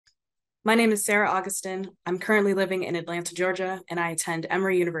My name is Sara Augustin. I'm currently living in Atlanta, Georgia, and I attend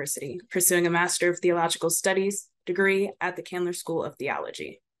Emory University, pursuing a Master of Theological Studies degree at the Candler School of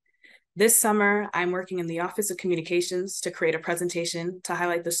Theology. This summer, I'm working in the Office of Communications to create a presentation to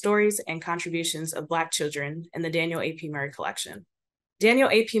highlight the stories and contributions of Black children in the Daniel A.P. Murray collection. Daniel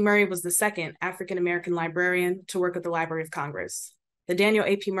A.P. Murray was the second African-American librarian to work at the Library of Congress. The Daniel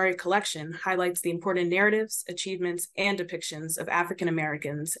A.P. Murray collection highlights the important narratives, achievements, and depictions of African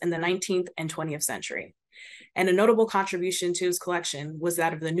Americans in the 19th and 20th century. And a notable contribution to his collection was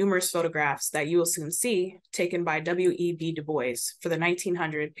that of the numerous photographs that you will soon see taken by W.E.B. Du Bois for the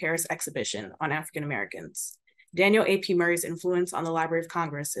 1900 Paris exhibition on African Americans. Daniel A.P. Murray's influence on the Library of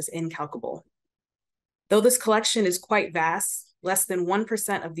Congress is incalculable. Though this collection is quite vast, less than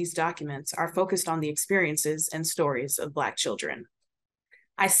 1% of these documents are focused on the experiences and stories of Black children.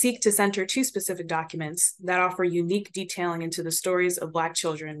 I seek to center two specific documents that offer unique detailing into the stories of Black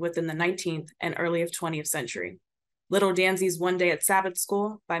children within the 19th and early 20th century. Little Dansie's One Day at Sabbath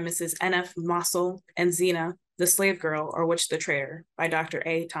School by Mrs. N.F. Mossell and Zina, The Slave Girl, or Which The Traitor by Dr.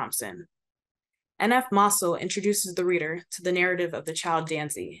 A. Thompson. N.F. Mossell introduces the reader to the narrative of the child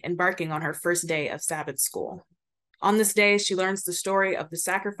Dansie embarking on her first day of Sabbath school. On this day, she learns the story of the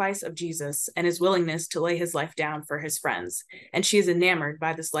sacrifice of Jesus and his willingness to lay his life down for his friends, and she is enamored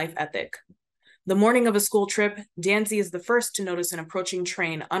by this life ethic. The morning of a school trip, Dansie is the first to notice an approaching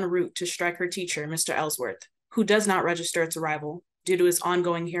train en route to strike her teacher, Mr. Ellsworth, who does not register its arrival due to his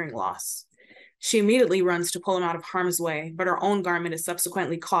ongoing hearing loss. She immediately runs to pull him out of harm's way, but her own garment is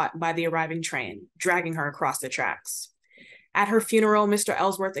subsequently caught by the arriving train, dragging her across the tracks. At her funeral, Mr.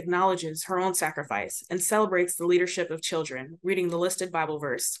 Ellsworth acknowledges her own sacrifice and celebrates the leadership of children, reading the listed Bible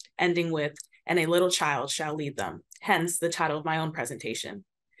verse, ending with, "And a little child shall lead them," hence the title of my own presentation.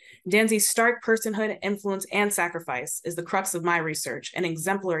 Dansie's stark personhood, influence, and sacrifice is the crux of my research, an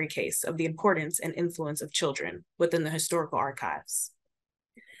exemplary case of the importance and influence of children within the historical archives.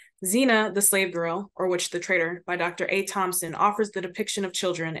 Zina, the Slave Girl, or Which The Traitor, by Dr. A. Thompson, offers the depiction of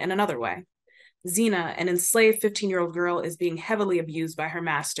children in another way. Zina, an enslaved 15-year-old girl, is being heavily abused by her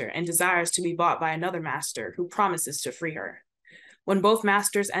master and desires to be bought by another master who promises to free her. When both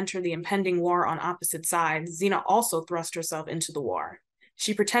masters enter the impending war on opposite sides, Zina also thrusts herself into the war.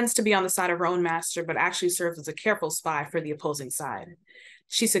 She pretends to be on the side of her own master, but actually serves as a careful spy for the opposing side.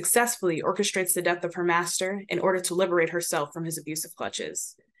 She successfully orchestrates the death of her master in order to liberate herself from his abusive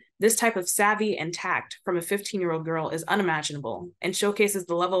clutches. This type of savvy and tact from a 15-year-old girl is unimaginable and showcases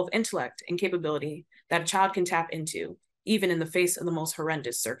the level of intellect and capability that a child can tap into, even in the face of the most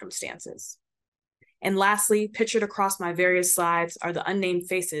horrendous circumstances. And lastly, pictured across my various slides are the unnamed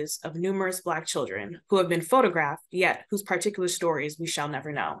faces of numerous Black children who have been photographed, yet whose particular stories we shall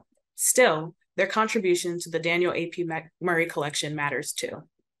never know. Still, their contribution to the Daniel A.P. Murray collection matters too.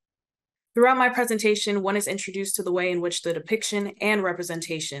 Throughout my presentation, one is introduced to the way in which the depiction and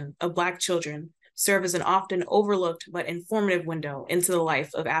representation of Black children serve as an often overlooked but informative window into the life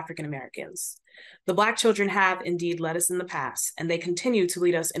of African Americans. The Black children have indeed led us in the past, and they continue to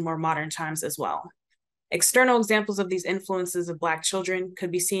lead us in more modern times as well. External examples of these influences of Black children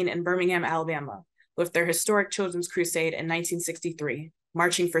could be seen in Birmingham, Alabama, with their historic Children's Crusade in 1963,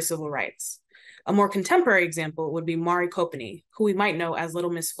 marching for civil rights. A more contemporary example would be Mari Copany, who we might know as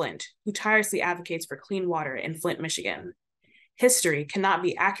Little Miss Flint, who tirelessly advocates for clean water in Flint, Michigan. History cannot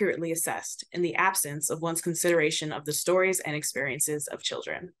be accurately assessed in the absence of one's consideration of the stories and experiences of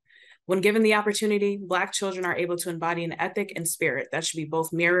children. When given the opportunity, Black children are able to embody an ethic and spirit that should be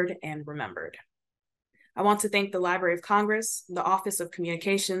both mirrored and remembered. I want to thank the Library of Congress, the Office of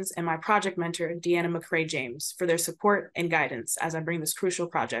Communications, and my project mentor, Deanna McCrae James, for their support and guidance as I bring this crucial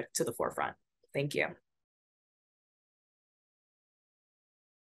project to the forefront. Thank you.